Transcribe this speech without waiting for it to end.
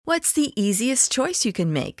What's the easiest choice you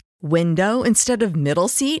can make? Window instead of middle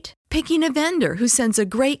seat? Picking a vendor who sends a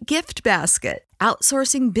great gift basket?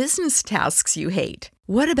 Outsourcing business tasks you hate?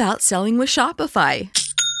 What about selling with Shopify?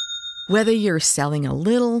 Whether you're selling a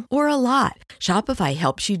little or a lot, Shopify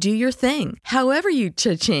helps you do your thing, however you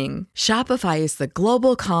cha-ching. Shopify is the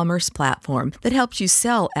global commerce platform that helps you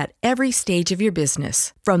sell at every stage of your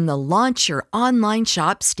business. From the launch your online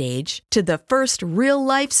shop stage to the first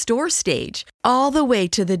real-life store stage, all the way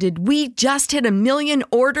to the did we just hit a million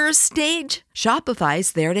orders stage.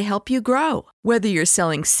 Shopify's there to help you grow. Whether you're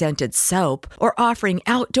selling scented soap or offering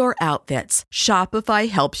outdoor outfits, Shopify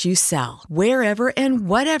helps you sell. Wherever and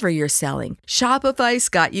whatever you're selling, Shopify's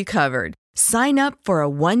got you covered. Sign up for a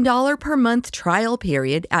 $1 per month trial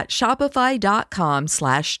period at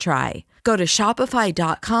shopify.com/try. Go to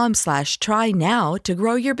shopify.com/try now to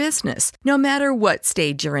grow your business, no matter what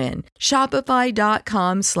stage you're in.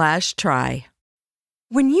 Shopify.com/try.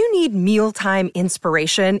 When you need mealtime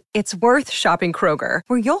inspiration, it's worth shopping Kroger,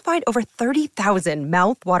 where you'll find over 30,000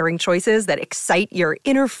 mouth-watering choices that excite your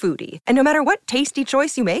inner foodie. And no matter what tasty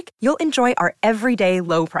choice you make, you'll enjoy our everyday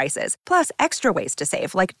low prices, plus extra ways to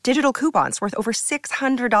save, like digital coupons worth over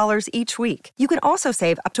 $600 each week. You can also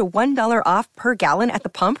save up to $1 off per gallon at the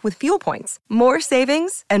pump with fuel points. More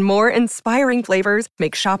savings and more inspiring flavors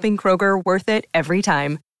make shopping Kroger worth it every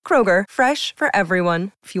time. Kroger, fresh for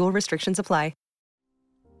everyone. Fuel restrictions apply.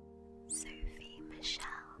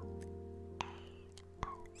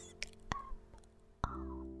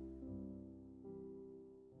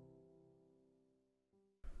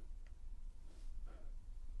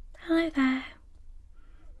 Hello there.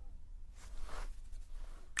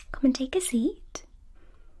 Come and take a seat.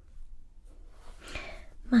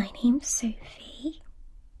 My name's Sophie.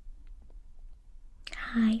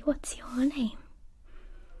 Hi, what's your name?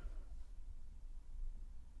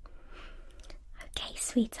 Okay,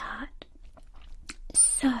 sweetheart.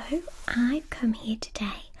 So, I've come here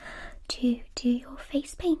today to do your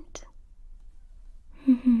face paint.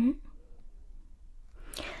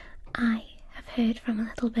 I have heard from a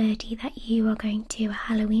little birdie that you are going to a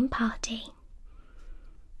Halloween party.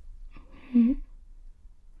 Okay,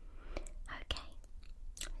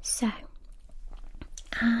 so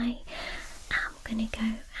I am going to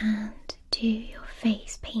go and do your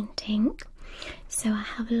face painting. So I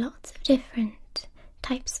have lots of different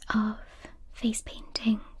types of face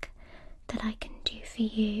painting that I can do for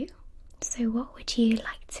you. So what would you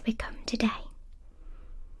like to become today?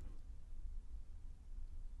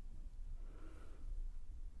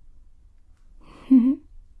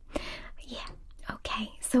 Yeah,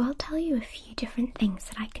 okay, so I'll tell you a few different things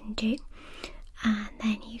that I can do, and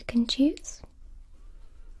then you can choose.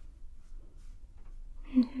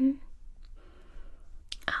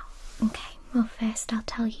 Oh, okay, well first I'll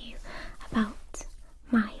tell you about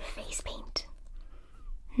my face paint.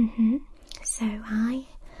 So I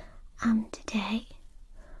am today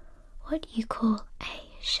what you call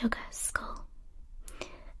a sugar skull,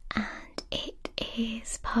 and it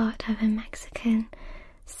is part of a Mexican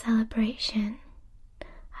celebration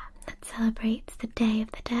that celebrates the Day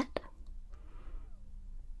of the Dead.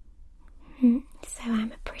 So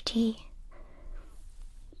I'm a pretty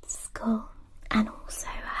skull, and also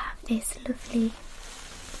I have this lovely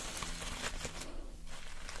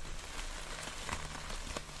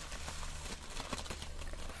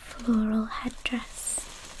floral headdress.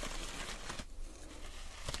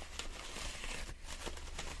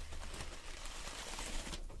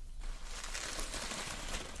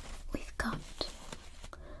 We've got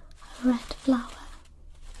a red flower,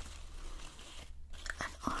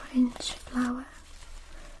 an orange flower,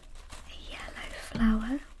 a yellow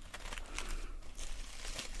flower,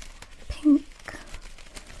 pink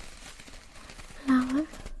flower, and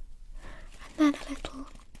then a little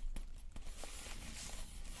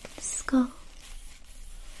skull.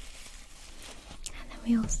 And then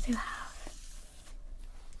we also have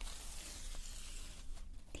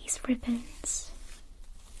these ribbons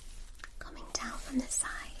coming down from the sides.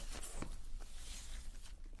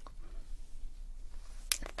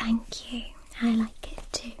 Thank you, I like it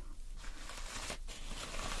too.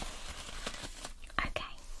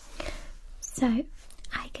 Okay, so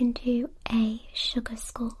I can do a sugar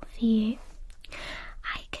skull for you.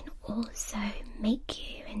 I can also make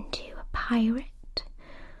you into a pirate,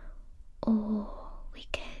 or we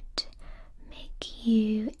could make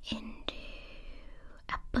you into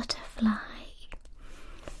a butterfly,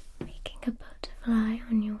 making a butterfly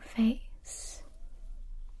on your face,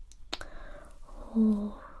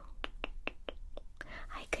 or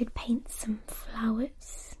I could paint some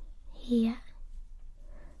flowers here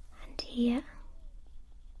and here.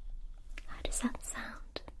 How does that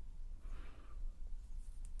sound?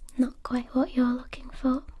 Not quite what you're looking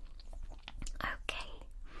for? Okay.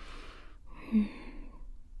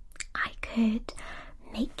 I could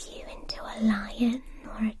make you into a lion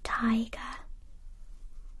or a tiger.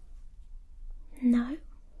 No?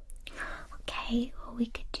 Okay, well, we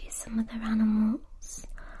could do some other animals.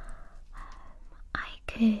 I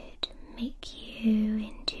could make you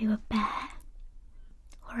into a bear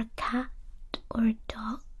or a cat or a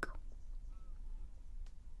dog.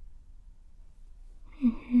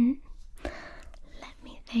 Let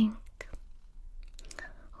me think.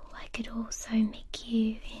 Oh, I could also make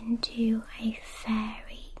you into a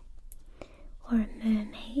fairy or a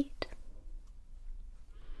mermaid.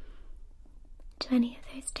 Do any of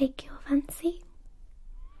those take your fancy?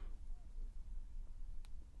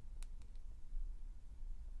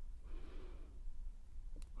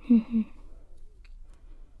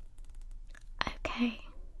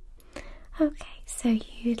 Okay, so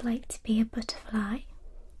you'd like to be a butterfly,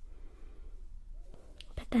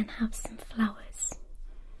 but then have some flowers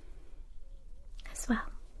as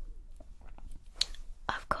well.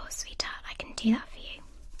 Of course, sweetheart, I can do that for you.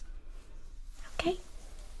 Okay,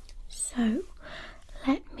 so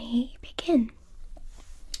let me begin.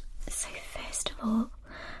 So first of all,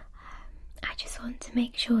 I just want to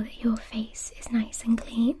make sure that your face is nice and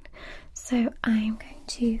clean. So I'm going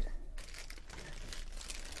to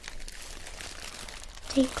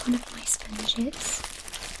take one of my sponges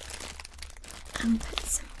and put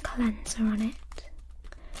some cleanser on it,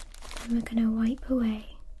 and we're going to wipe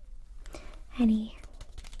away any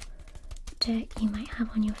dirt you might have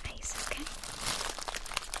on your face, okay?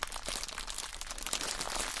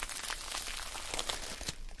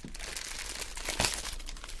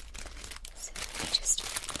 So let me just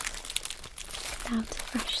get out a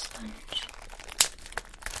fresh sponge.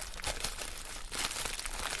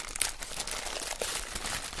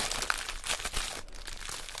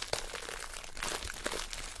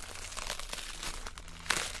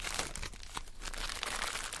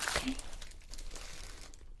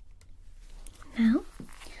 Now, I'm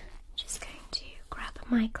just going to grab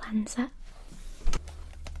my cleanser.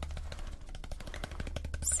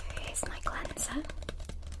 So here's my cleanser.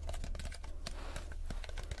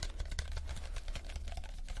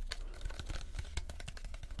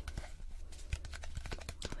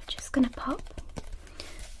 We're just going to pop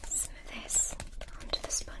some of this onto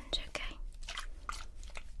the sponge, okay?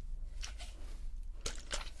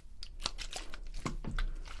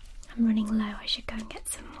 I'm running low, I should go and get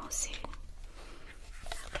some more soon.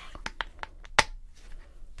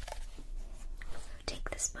 Take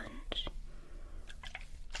the sponge.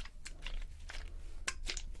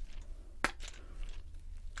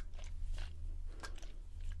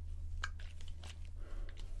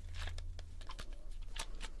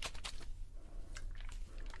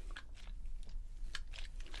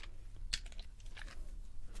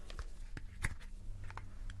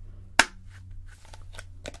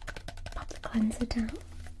 Pop the cleanser down.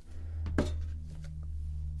 And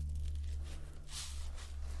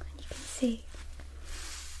you can see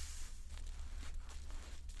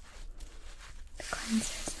the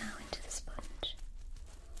cleanser is now into the sponge.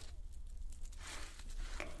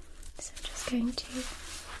 So I'm just going to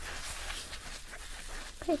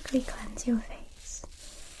quickly cleanse your face.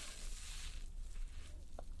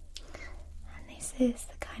 And this is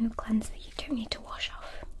the kind of cleanser you don't need to wash off.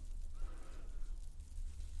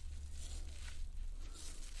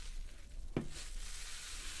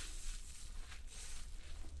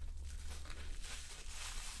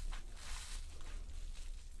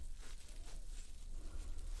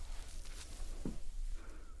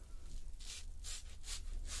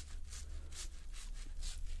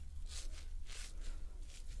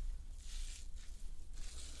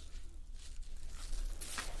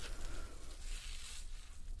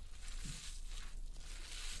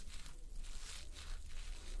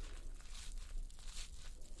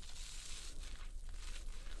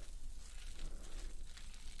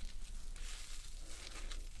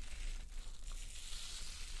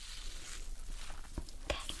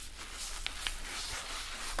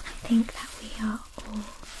 I think that we are all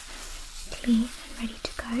clean and ready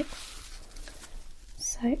to go.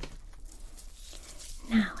 So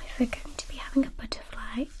now if we're going to be having a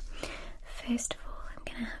butterfly, first of all I'm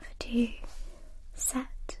going to have to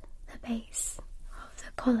set the base of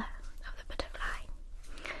the colour of the butterfly.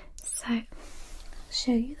 So I'll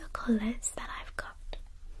show you the colours that I've got.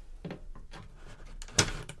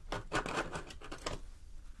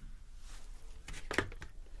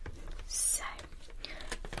 So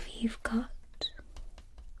we've got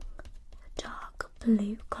a dark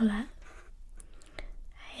blue colour,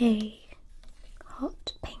 a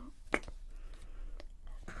hot pink,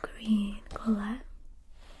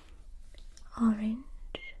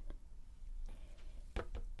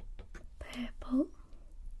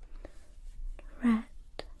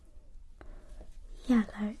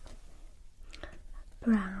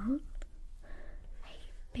 brown, a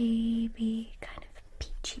baby kind of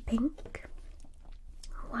peachy pink,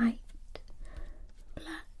 white,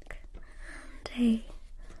 black, and a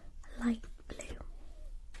light blue.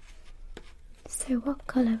 So what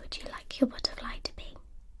colour would you like your butterfly to be?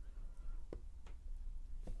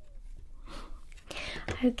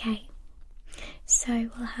 Okay, so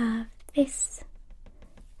we'll have this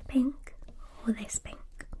pink or this pink.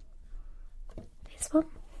 This one.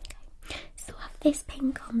 Okay. So we'll have this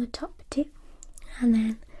pink on the top too, and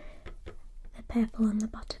then the purple on the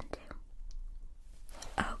bottom too.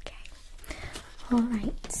 Okay.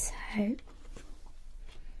 Alright, so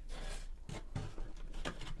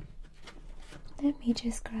let me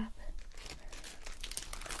just grab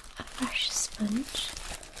a fresh sponge.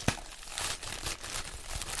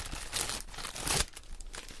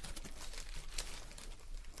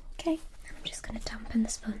 Okay, I'm just going to dampen the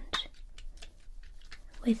sponge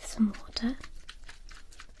with some water.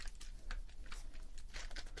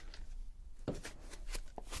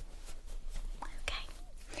 Okay,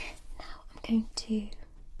 now I'm going to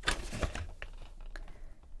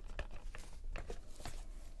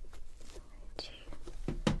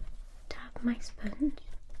dab my sponge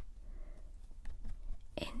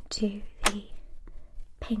into the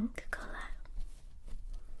pink colour.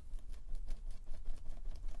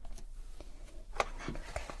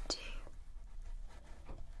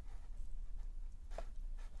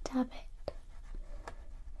 Dab it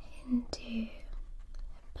into a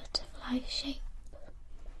butterfly shape.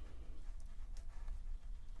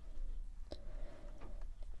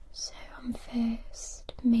 So I'm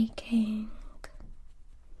first making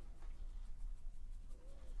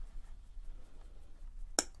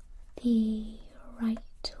the right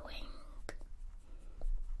wing,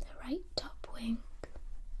 the right top wing.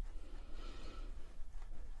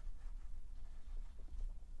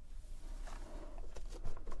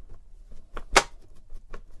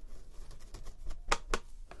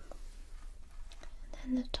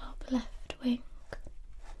 And the top left wing.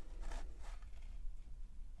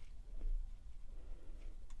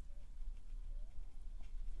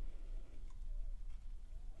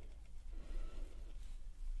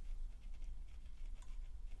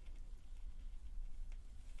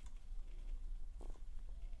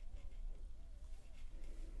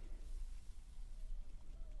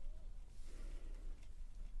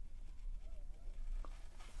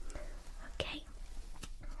 Okay,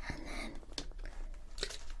 and then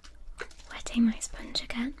wetting my sponge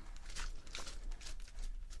again.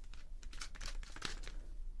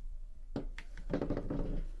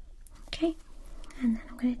 Okay, and then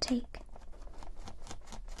I'm going to take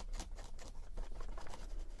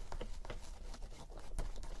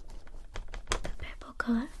the purple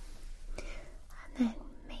colour and then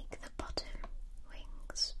make the bottom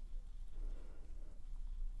wings.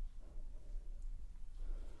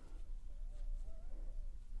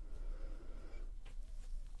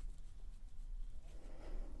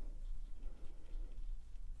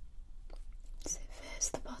 So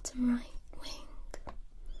first the bottom right wing.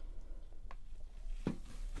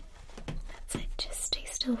 That's it, just stay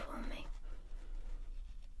still for me.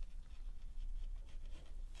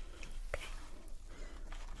 Okay.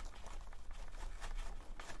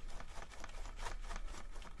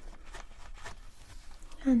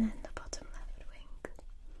 And then the bottom left wing.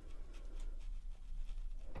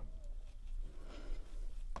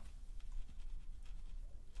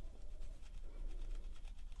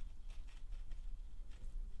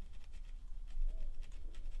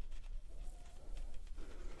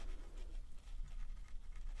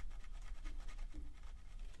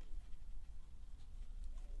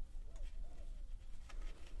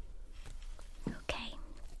 Okay,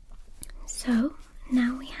 so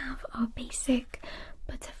now we have our basic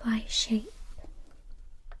butterfly shape.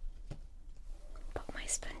 Put my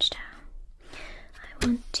sponge down. I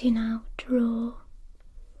want to now draw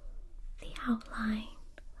the outline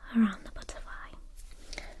around the butterfly.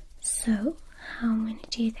 So how I'm going to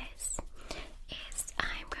do this is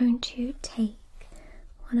I'm going to take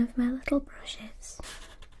one of my little brushes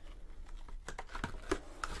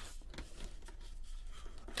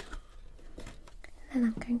and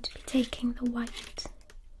I'm going to be taking the white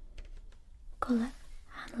colour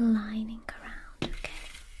and lining around, okay?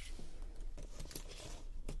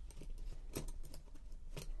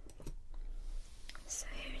 So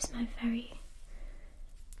here's my very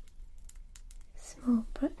small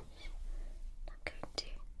brush. I'm going to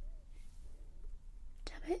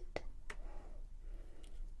dab it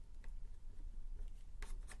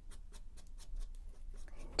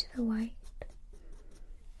into the white.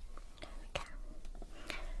 There we go.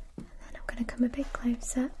 And then I'm going to come a bit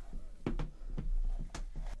closer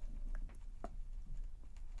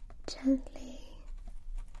gently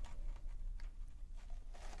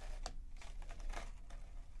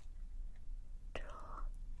draw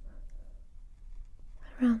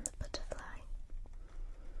around the butterfly.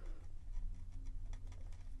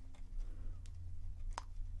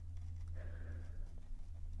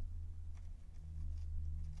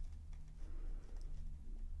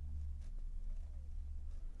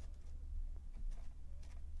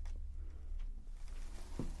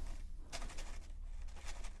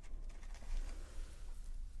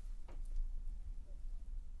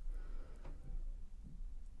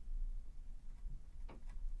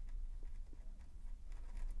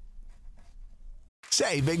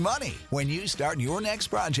 Save big money when you start your next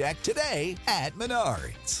project today at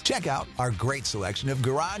Menards. Check out our great selection of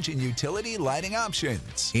garage and utility lighting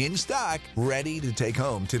options. In stock, ready to take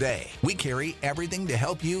home today. We carry everything to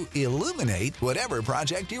help you illuminate whatever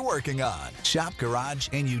project you're working on. Shop garage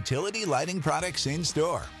and utility lighting products in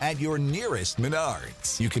store at your nearest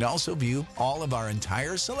Menards. You can also view all of our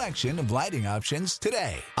entire selection of lighting options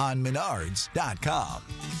today on Menards.com.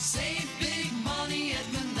 Save big money at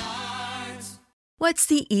Menards. What's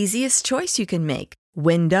the easiest choice you can make?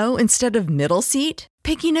 Window instead of middle seat?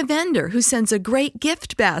 Picking a vendor who sends a great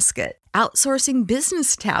gift basket? Outsourcing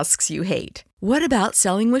business tasks you hate? What about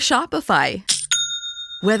selling with Shopify?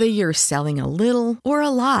 Whether you're selling a little or a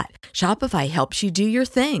lot, Shopify helps you do your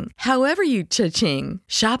thing, however you cha-ching.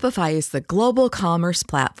 Shopify is the global commerce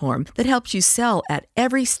platform that helps you sell at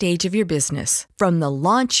every stage of your business. From the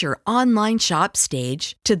launch your online shop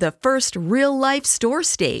stage to the first real-life store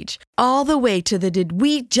stage, all the way to the did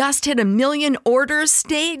we just hit a million orders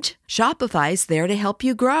stage. Shopify's there to help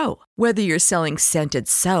you grow. Whether you're selling scented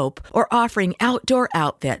soap or offering outdoor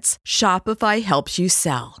outfits, Shopify helps you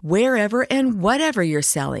sell. Wherever and whatever you're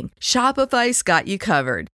selling, Shopify's got you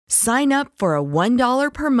covered. Sign up for a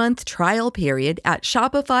 $1 per month trial period at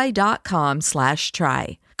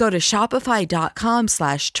shopify.com/try. Go to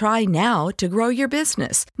shopify.com/try now to grow your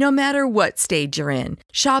business, no matter what stage you're in.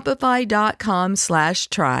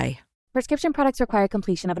 Shopify.com/try. Prescription products require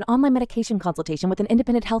completion of an online medication consultation with an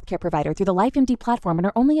independent healthcare provider through the LifeMD platform and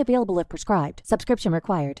are only available if prescribed. Subscription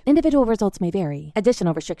required. Individual results may vary.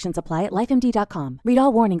 Additional restrictions apply at lifemd.com. Read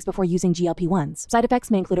all warnings before using GLP-1s. Side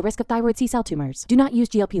effects may include a risk of thyroid C-cell tumors. Do not use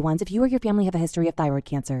GLP-1s if you or your family have a history of thyroid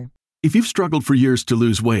cancer. If you've struggled for years to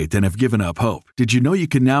lose weight and have given up hope, did you know you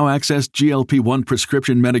can now access GLP-1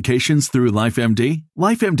 prescription medications through LifeMD?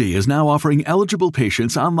 LifeMD is now offering eligible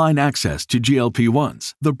patients online access to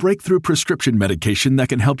GLP-1s, the breakthrough prescription medication that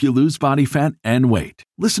can help you lose body fat and weight.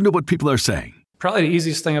 Listen to what people are saying. Probably the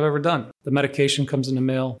easiest thing I've ever done. The medication comes in the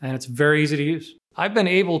mail and it's very easy to use. I've been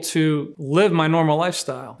able to live my normal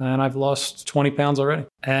lifestyle and I've lost 20 pounds already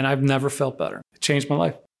and I've never felt better. It changed my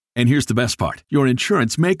life. And here's the best part. Your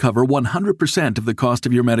insurance may cover 100% of the cost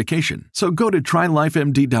of your medication. So go to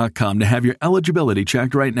TryLifeMD.com to have your eligibility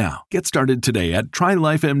checked right now. Get started today at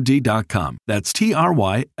TryLifeMD.com. That's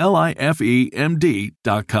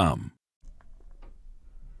TryLifeMD.com.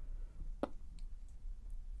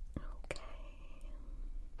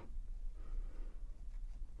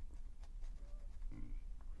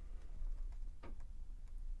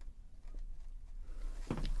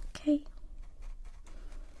 Okay.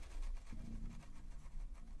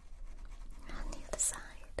 On the other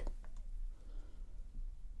side.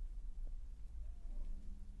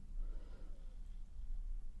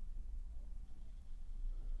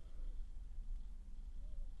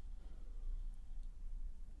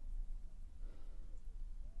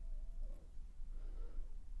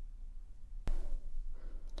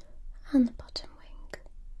 And the bottom wing.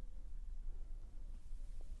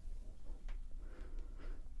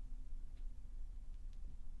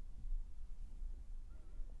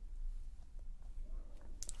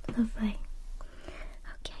 Lovely.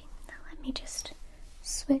 Okay, now let me just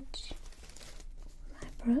switch my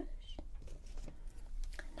brush.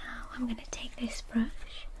 Now I'm going to take this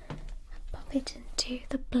brush and pop it into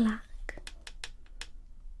the black.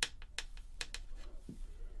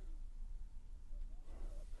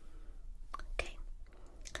 Okay,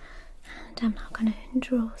 and I'm now going to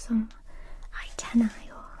draw some antennae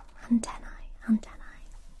or antennae on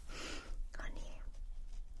you.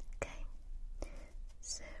 Okay.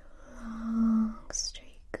 So long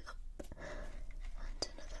streak up and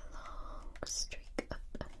another long streak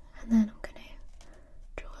up, and then I'm going to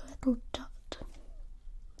draw a little dot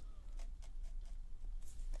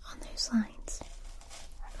on those lines.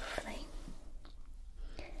 Lovely.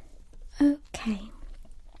 Okay,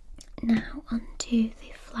 now onto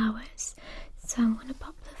the flowers. So I'm going to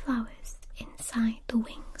pop the flowers inside the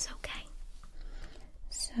wings, okay?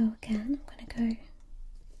 So again, I'm going to go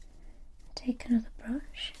take another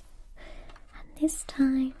brush this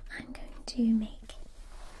time I'm going to make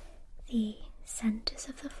the centres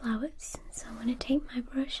of the flowers. So I'm going to take my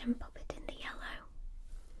brush and pop it in the yellow.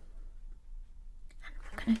 And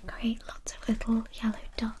we're going to create lots of little yellow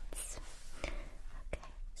dots. Okay,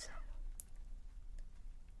 so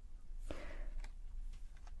 2,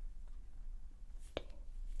 3,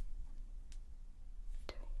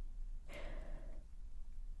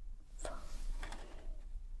 4.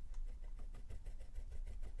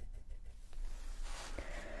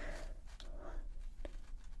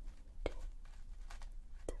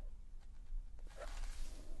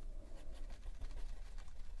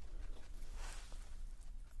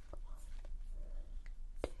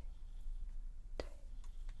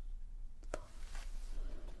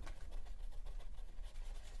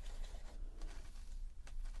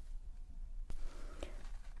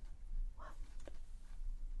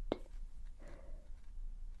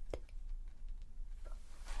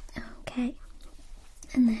 Okay,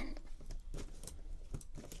 and then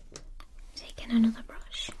taking another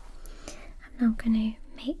brush, I'm now going to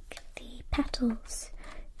make the petals.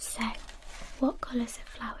 So, what colours of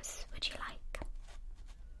flowers would you like?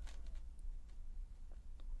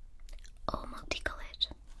 All multicoloured.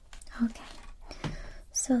 Okay,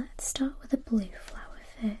 so let's start with a blue flower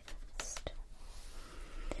first.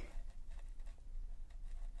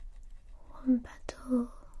 1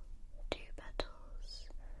 petal, 2 petals,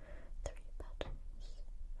 3 petals,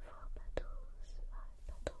 4 petals, 5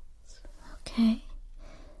 petals. Okay,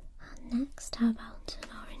 and next how about an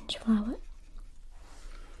orange flower?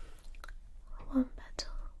 1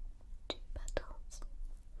 petal, 2 petals,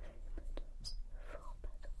 3 petals, 4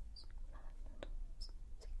 petals, 5 petals,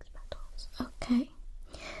 6 petals. Okay,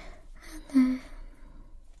 and then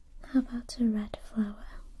how about a red flower?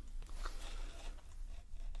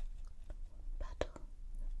 Petal,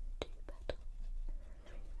 2 petals,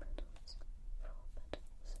 3 petals, 4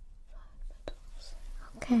 petals, 5 petals.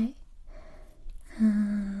 Okay,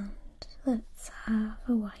 and let's have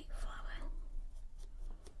a white flower.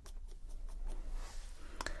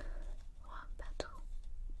 1 petal,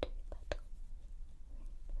 2 petals,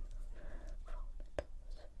 4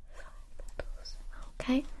 petals, 5 petals.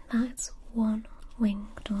 Okay, that's one wing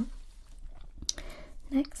done.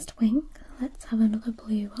 Next wing, let's have another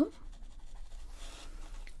blue one.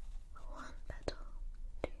 1 petal,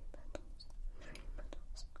 2 petals, 3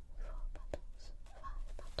 petals, 4 petals, 5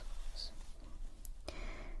 petals.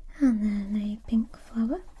 And then a pink flower.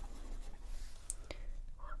 1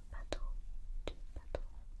 petal, 2 petals,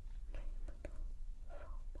 3 petals, 4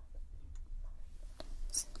 petals, 5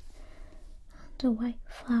 petals. And a white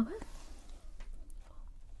flower. 1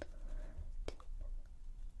 petal,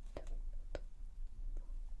 3 petals,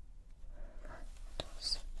 5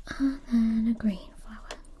 petals. And then a green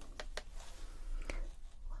flower.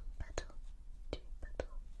 1 petal, 2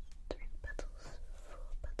 petals, 3 petals, 4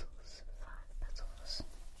 petals, 5 petals.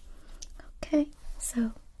 Okay, so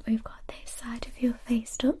we've got this side of your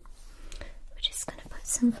face done. We're just going to put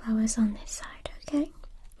some flowers on this side, okay?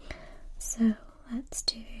 So let's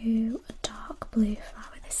do a dark blue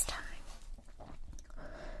flower this time.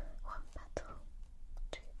 1 petal,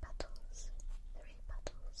 2 petals, 3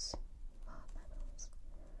 petals, 4 petals,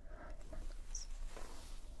 5 petals.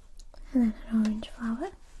 And then an orange flower.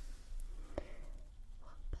 1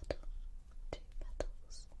 petal, 2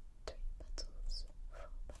 petals, 3 petals, 4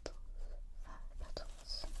 petals, 5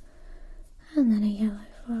 petals. And then a yellow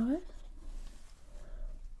flower. 1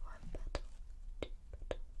 petal, 2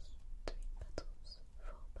 petals, 3 petals,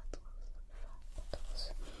 4 petals, 5 petals.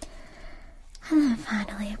 And then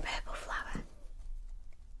finally a purple flower.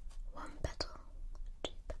 1 petal,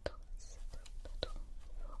 2 petals, 3 petals,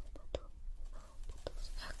 4 petals, 5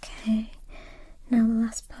 petals. Okay, now the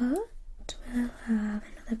last part, we'll have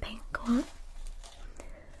another pink one.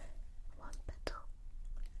 1 petal,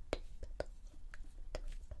 2 petals, 3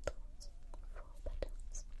 petals, 4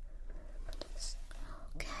 petals, 5 petals.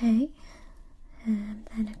 Okay, and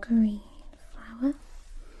then a green flower. 1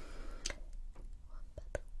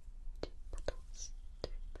 petal, 2 petals,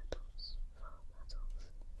 3 petals, 4 petals,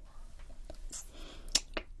 5 petals.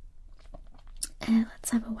 Let's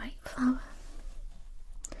have a white flower.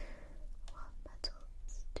 1 petal,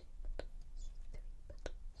 2 petals, 3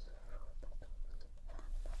 petals, 4 petals, 5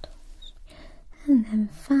 petals. And then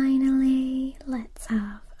finally, let's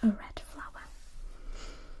have a red flower.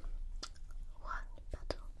 1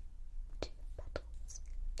 petal, 2 petals,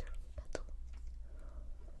 3 petals,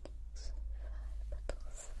 5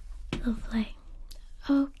 petals. Lovely.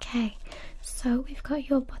 Okay, so we've got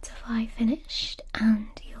your butterfly finished and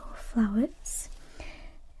your flowers.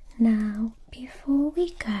 Now, before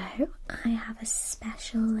we go, I have a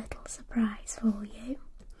special little surprise for you.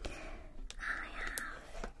 I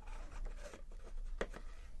have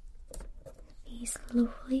these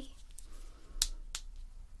lovely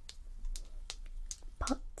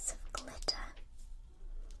pots of glitter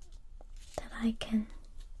that I can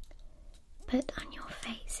put on your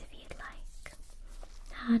face if you'd like.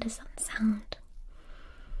 How does that sound?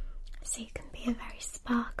 So you can be a very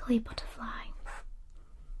sparkly butterfly.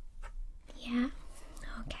 Yeah?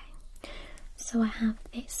 Okay. So I have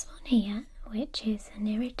this one here, which is an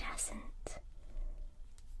iridescent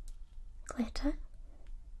glitter.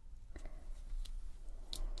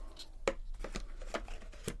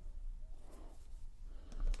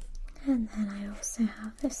 And then I also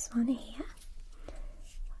have this one here,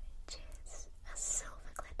 which is a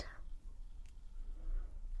silver glitter.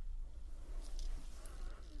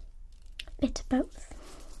 A bit of both.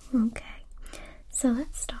 Okay. So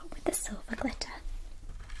let's start with the silver glitter.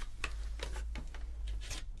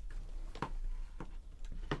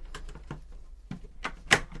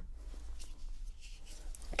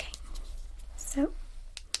 Okay, so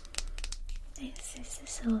this is the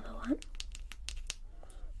silver one.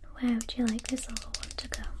 Where would you like the silver one to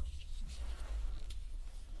go?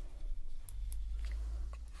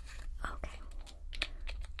 Okay.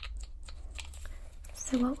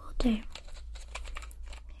 So what we'll do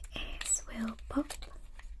is we'll pop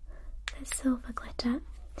the silver glitter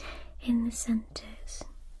in the centres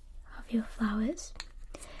of your flowers,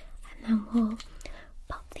 and then we'll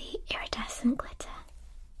pop the iridescent glitter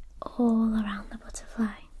all around the butterfly.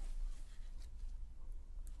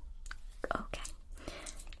 Okay.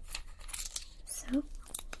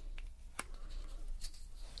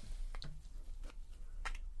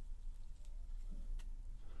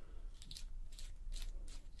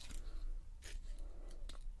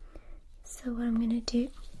 So what I'm going to do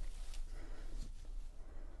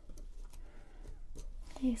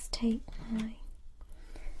is take my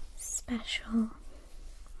special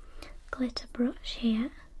glitter brush here.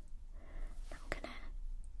 I'm going to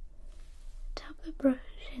tap the brush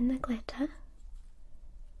in the glitter, and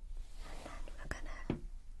then we're going to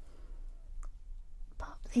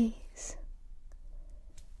pop these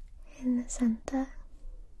in the centre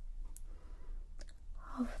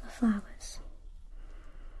of the flowers.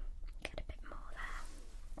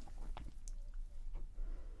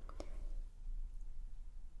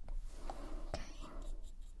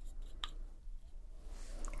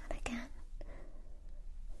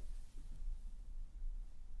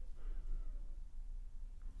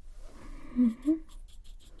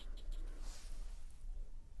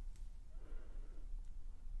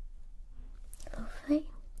 Lovely.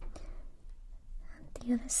 And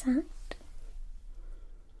the other side.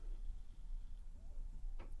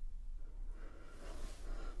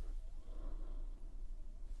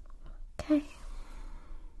 Okay.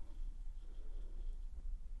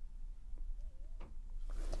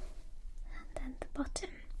 And then the bottom.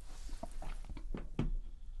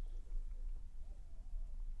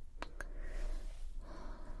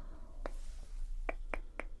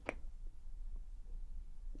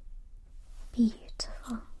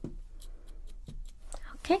 Beautiful.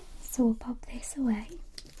 Okay, so we'll pop this away.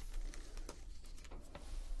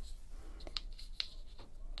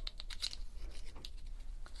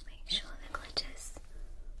 Make sure the glitter's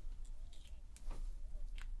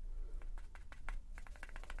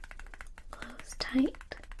closed tight.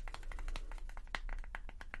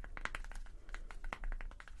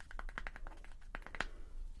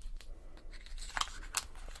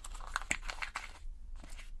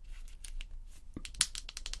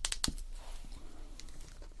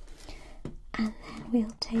 And then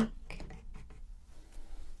we'll take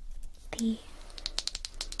the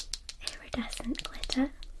iridescent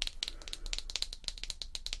glitter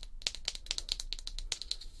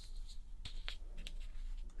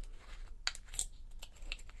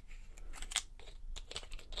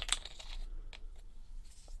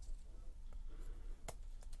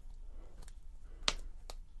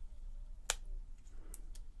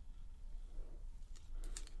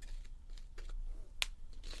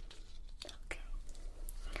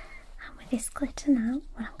this glitter now.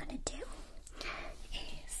 What I'm going to do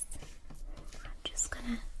is I'm just going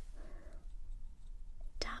to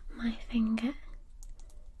tap my finger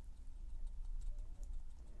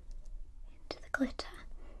into the glitter,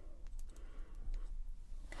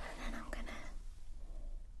 and then I'm going to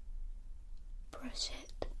brush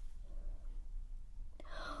it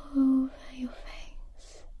over your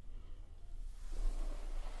face.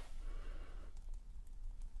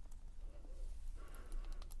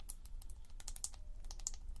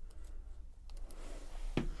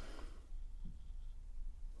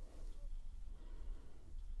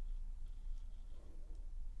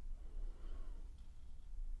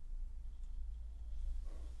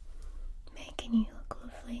 making you look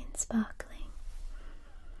lovely and sparkling.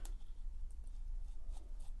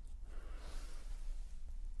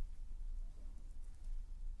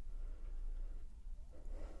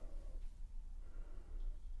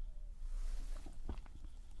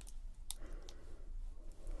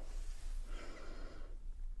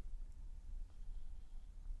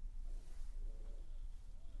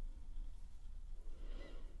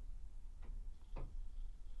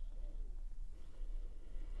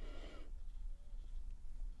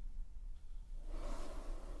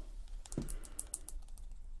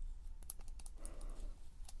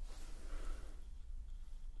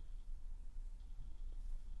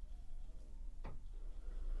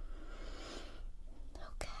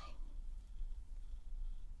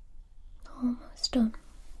 Almost done.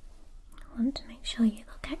 I want to make sure you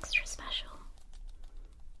look extra special.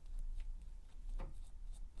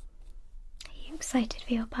 Are you excited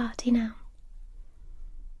for your party now?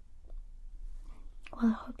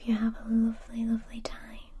 Well, I hope you have a lovely, lovely time.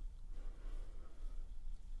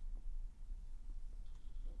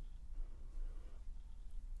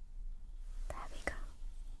 There we go.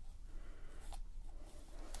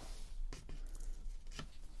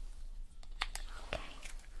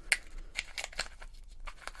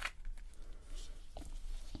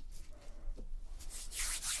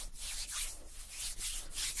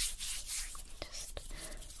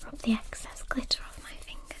 Rub the excess glitter off my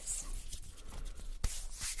fingers.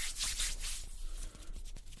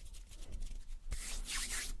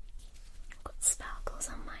 I've got sparkles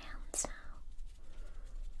on my hands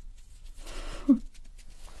now.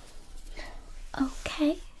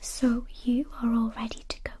 Okay, so you are all ready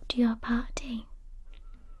to go to your party.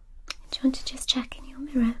 Do you want to just check in your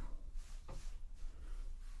mirror?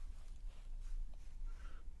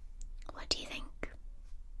 What do you think?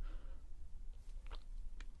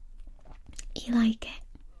 You like it?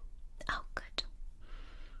 Oh, good.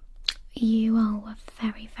 You all were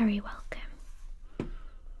very, very welcome.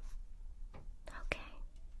 Okay.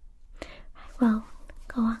 Well,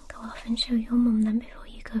 go off and show your mum then before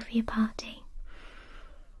you go for your party.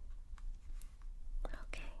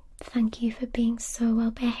 Okay. Thank you for being so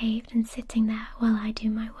well behaved and sitting there while I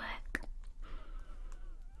do my work.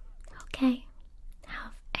 Okay.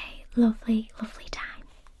 Have a lovely, lovely time.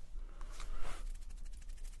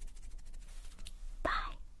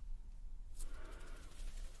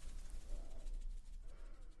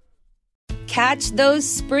 Catch those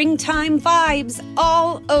springtime vibes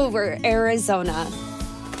all over Arizona.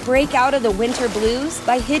 Break out of the winter blues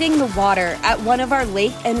by hitting the water at one of our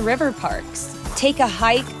lake and river parks. Take a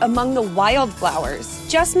hike among the wildflowers.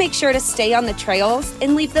 Just make sure to stay on the trails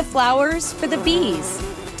and leave the flowers for the bees.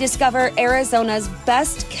 Discover Arizona's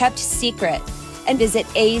best kept secret and visit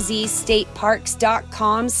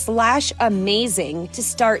azstateparks.com/amazing to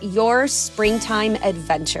start your springtime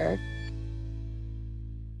adventure.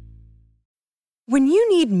 When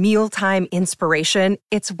you need mealtime inspiration,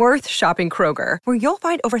 it's worth shopping Kroger, where you'll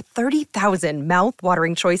find over 30,000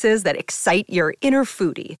 mouth-watering choices that excite your inner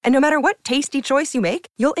foodie. And no matter what tasty choice you make,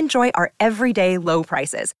 you'll enjoy our everyday low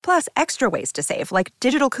prices, plus extra ways to save, like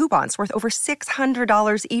digital coupons worth over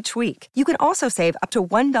 $600 each week. You can also save up to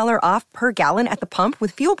 $1 off per gallon at the pump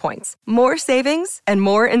with fuel points. More savings and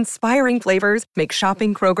more inspiring flavors make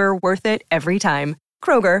shopping Kroger worth it every time.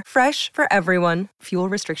 Kroger, fresh for everyone. Fuel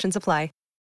restrictions apply.